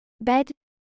Bed.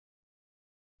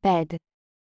 Bed.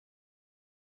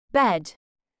 Bed.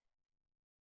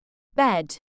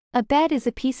 Bed. A bed is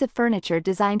a piece of furniture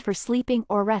designed for sleeping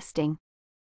or resting.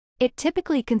 It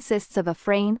typically consists of a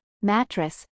frame,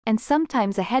 mattress, and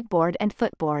sometimes a headboard and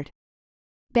footboard.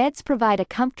 Beds provide a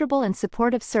comfortable and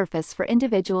supportive surface for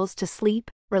individuals to sleep,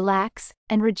 relax,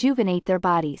 and rejuvenate their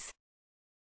bodies.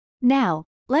 Now,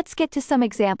 let's get to some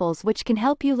examples which can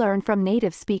help you learn from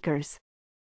native speakers.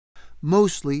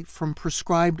 Mostly from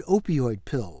prescribed opioid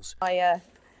pills.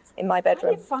 In my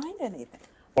bedroom. How do you find anything?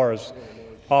 Or is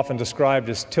often described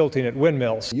as tilting at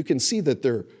windmills. You can see that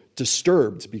they're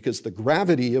disturbed because the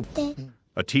gravity of...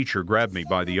 A teacher grabbed me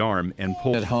by the arm and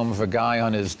pulled at home of a guy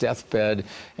on his deathbed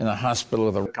in a hospital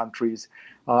of the countries,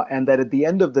 and that at the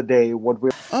end of the day, what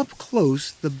we're... Up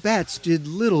close, the bats did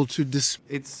little to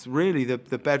It's really the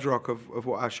bedrock of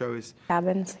what our show is.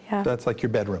 Cabins, yeah. That's like your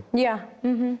bedroom. Yeah.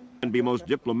 And be most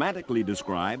diplomatically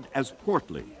described as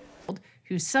portly.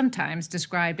 Who's sometimes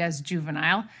described as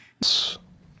juvenile.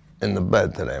 In the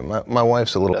bed today. My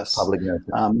wife's a little... Public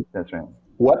notice. That's right.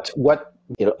 What,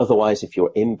 otherwise, if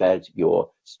you're in bed,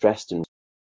 you're stressed and